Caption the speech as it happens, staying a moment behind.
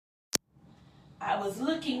I was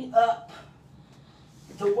looking up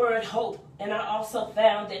the word hope, and I also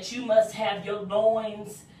found that you must have your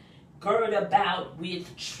loins girded about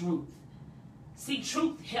with truth. See,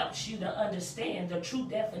 truth helps you to understand the true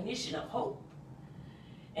definition of hope.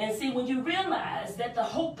 And see, when you realize that the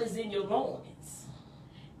hope is in your loins,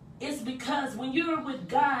 it's because when you're with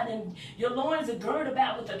God and your loins are girded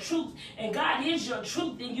about with the truth, and God is your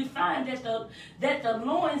truth, then you find that the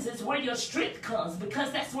loins is where your strength comes,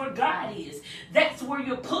 because that's where God is. That's where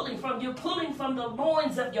you're pulling from. You're pulling from the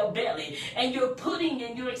loins of your belly, and you're putting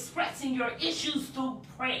and you're expressing your issues through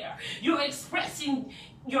prayer. You're expressing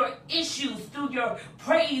your issues through your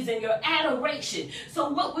praise and your adoration. So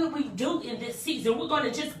what will we do in this season? We're going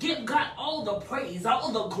to just give God all the praise,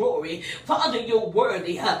 all the glory. Father, you're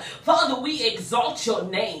worthy. Father, we exalt your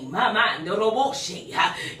name.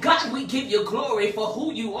 God, we give you glory for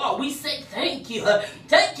who you are. We say thank you.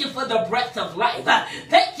 Thank you for the breath of life.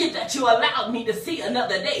 Thank you that you allowed me to see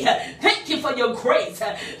another day. Thank you for your grace.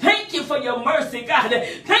 Thank you for your mercy, God.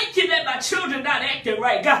 Thank you that my children not acting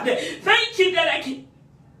right, God. Thank you that I can...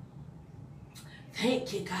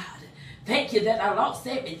 Thank you, God. Thank you that I lost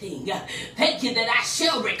everything. Thank you that I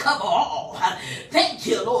shall recover all. Thank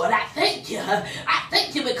you, Lord. I thank you. I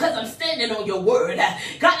thank you because I'm standing on your word.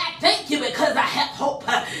 God, I thank you because I have hope.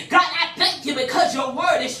 God, I thank you because your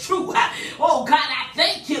word is true. Oh, God, I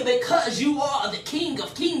thank you because you are the King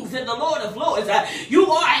of kings and the Lord of lords. You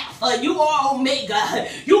are Alpha. You are Omega.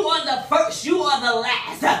 You are the first. You are the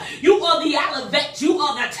last. You are the Olivet. You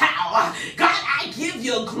are the tower. God, I give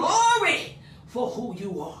you glory for who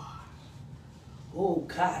you are. Oh,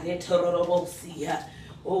 God.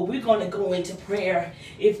 Oh, we're going to go into prayer.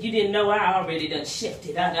 If you didn't know, I already done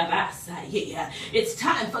shifted. It's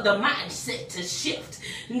time for the mindset to shift.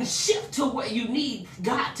 And shift to where you need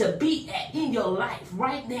God to be at in your life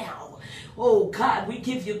right now. Oh, God, we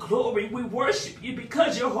give you glory. We worship you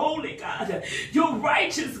because you're holy, God. You're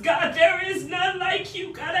righteous, God. There is none like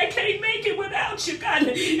you, God. I can't make it without you, God.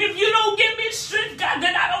 If you don't give me strength, God,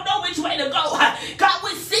 then I don't know which way to go. God,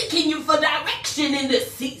 we're seeking you for direction in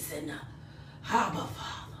this season. Abba,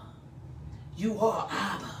 Father. You are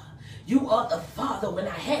Abba. You are the father when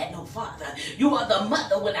I had no father. You are the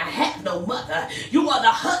mother when I had no mother. You are the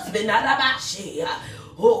husband.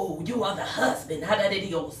 Oh, you are the husband.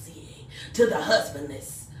 To the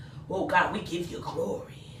husbandless. Oh, God, we give you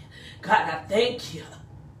glory. God, I thank you.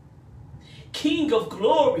 King of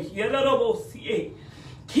glory.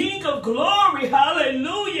 King of glory,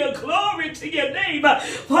 hallelujah, glory to your name.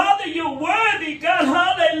 Father, you're worthy, God,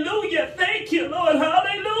 hallelujah. Thank you, Lord,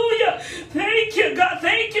 hallelujah. Thank you, God,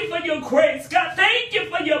 thank you for your grace, God, thank you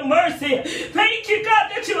for your mercy. Thank you, God,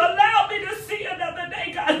 that you allowed me to see another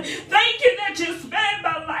day, God. Thank you that you spared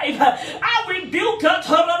my life. I rebuke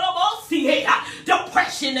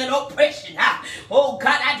depression and oppression. Oh,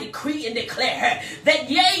 God, I decree and declare that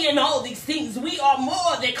yea, in all these things, we are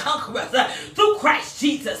more than conquerors through Christ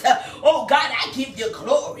Jesus. Oh, God, I give you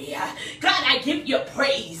glory. God, I give you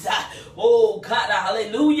praise. Oh, God,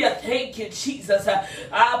 hallelujah. Thank you, Jesus.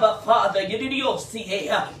 Abba, Father,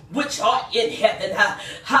 which art in heaven,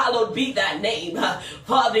 hallowed be thy name.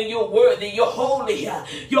 Father, you're worthy. You're holy.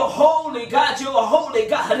 You're holy, God. You're a holy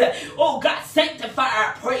God. Oh, God, sanctify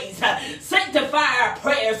our praise. Sanctify our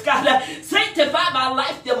prayers, God. Sanctify my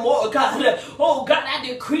life the more, God. Oh, God, I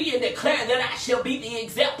decree and declare that I shall be the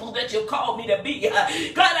example that you called me to be.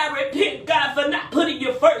 God, I repent, God, for not putting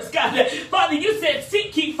you first, God. Father, you said,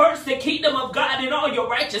 seek ye first the kingdom of God and all your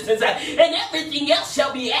righteousness, and everything else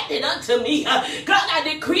shall be added unto me. God, I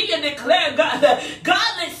decree and declare, God,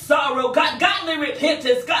 godly sorrow, God, godly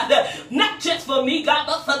repentance, God, not just for me, God,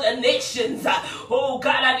 but for the nations. Oh,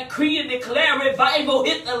 God, I decree and declare revival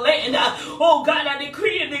hit the land. Oh, God, I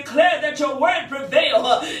decree and declare that your word prevail.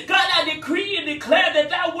 God, I decree and declare that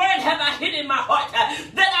thy word have I hid in my heart,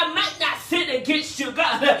 that I might not sin against you,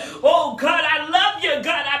 God. Oh, God, I love you,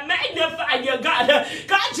 God. I magnify you, God.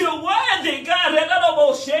 God, you're worthy, God.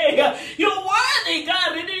 You're worthy,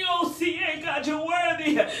 God. God, you're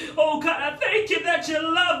worthy. Oh, God, I thank you that you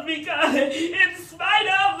love me, God, in spite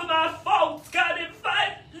of my faults, God, in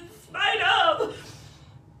spite of.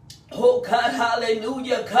 Oh, God,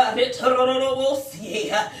 hallelujah, God.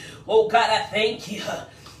 Oh, God, I thank you.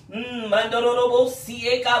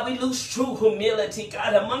 God, we lose true humility,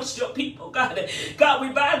 God, amongst your people, God. God, we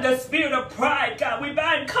bind the spirit of pride, God. We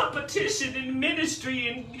bind competition in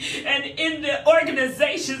ministry and in the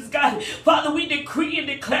organizations, God. Father, we decree and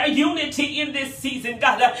declare unity in this season,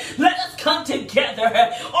 God. Let us come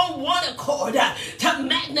together on one accord to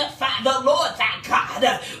magnify the Lord thy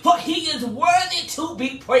God, for he is worthy to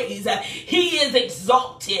be praised. He is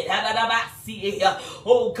exalted.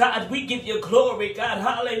 Oh God, we give you glory, God.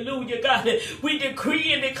 Hallelujah, God. We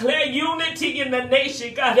decree and declare unity in the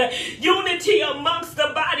nation, God. Unity amongst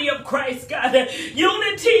the body of Christ, God.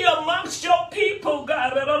 Unity amongst your people,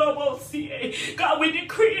 God. God, we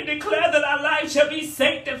decree and declare that our lives shall be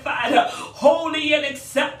sanctified, holy and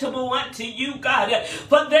acceptable unto you, God.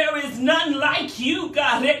 For there is none like you,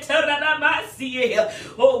 God.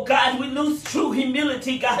 Oh God, we lose true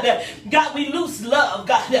humility, God. God, we lose love,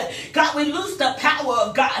 God. God, we lose the power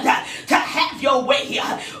of God to have your way.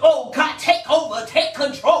 Oh God, take over, take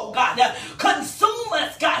control, God. Consume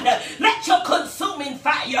us, God. Let your consuming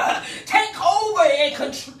fire take over and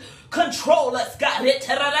control us, God.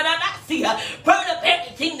 Burn up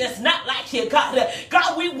everything that's not like you, God.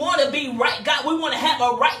 God, we want to be right, God. We want to have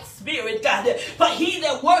a right spirit, God. But he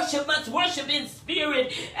that worship must worship in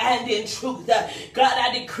spirit and in truth. God,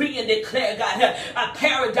 I decree and declare, God, a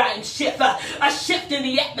paradigm shift, a shift in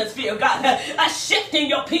the atmosphere, God, a shift in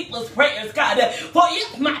your people's prayers, God. For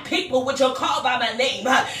if my people, which are called by my name,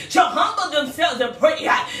 shall humble themselves and pray,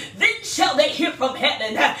 then shall they hear from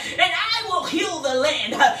heaven, and I will heal the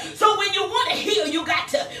land. So when you want to heal, you got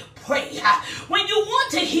to pray. When you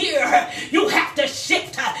want to hear, you have to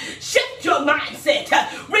shift your mindset,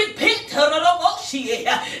 repent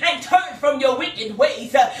and turn from your wicked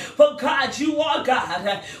ways. For God, you are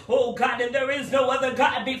God. Oh God, and there is no other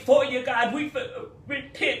God before you, God. We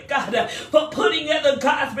repent, God, for putting other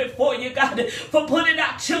gods before you, God, for putting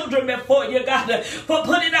our children before you, God, for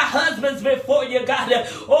putting our husbands before you, God.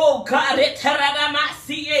 Oh God,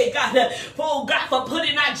 God, oh God, for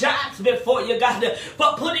putting our jobs before you, God,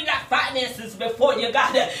 for putting our finances before you,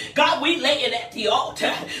 God. God, we lay it at the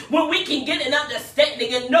altar when we can get an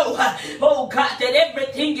understanding and know, oh God, that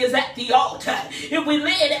everything is at the altar. If we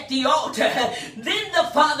lay it at the altar, then the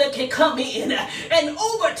Father can come in and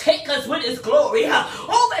overtake us with his glory,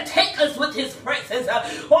 overtake us with his presence.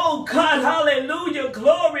 Oh God, hallelujah,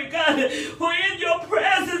 glory, God. For in your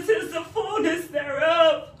presence is the fullness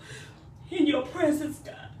thereof. In your presence,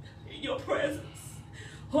 God. In your presence.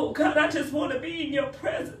 Oh God, I just want to be in your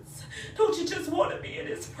presence. Don't you just want to be in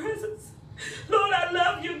his presence? Lord, I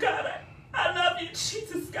love you, God. I love you,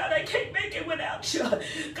 Jesus, God. I can't make it without you.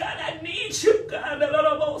 God, I need you, God.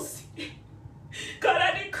 God,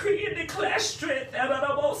 I decree and declare strength.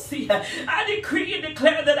 I decree and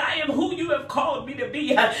declare that I am who you have called me to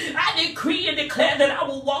be. I decree and declare that I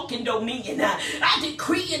will walk in dominion. I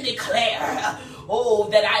decree and declare, oh,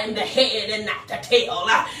 that I am the head and not the tail.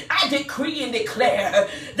 I decree and declare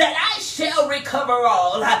that I shall recover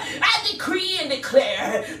all. I decree and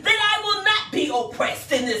declare that I will not be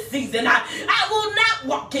oppressed in this season. I will not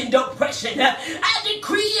walk in depression. I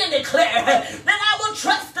decree and declare that I will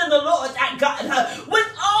trust in the Lord thy God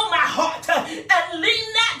with all my heart and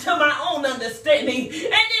lean not to my own understanding, and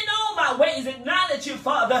in all my ways acknowledge you,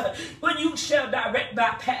 Father, for you shall direct my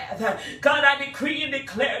path. God, I decree and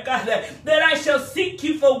declare, God, that I shall seek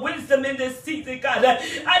you for wisdom in this season, God.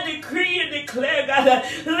 I decree and declare, God,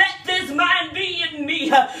 let this mind be in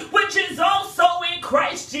me, which is also in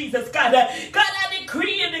Christ Jesus, God. God, I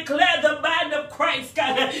decree and declare the mind of Christ,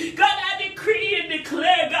 God. God, I decree and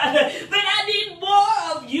declare, God, that I need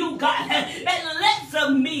more of you, God, and less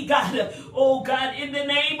of me, God. Oh, God, in the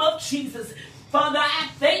name of Jesus. Father, I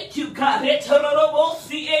thank you, God. God,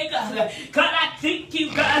 I thank you,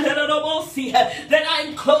 God, that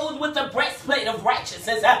I'm clothed with the breastplate of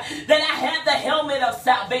righteousness, that I have the helmet of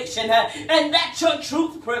salvation, and that your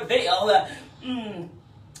truth prevail.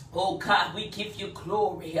 Oh, God, we give you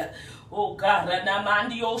glory. Oh God,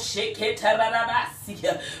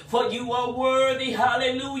 for you are worthy,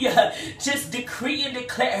 hallelujah. Just decree and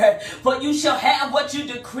declare, for you shall have what you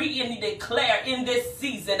decree and declare in this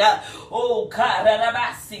season. Oh God,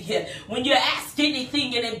 when you ask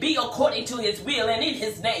anything and it be according to his will and in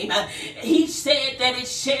his name, he said that it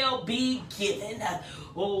shall be given.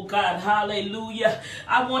 Oh God, hallelujah.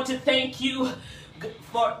 I want to thank you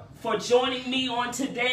for joining me on today.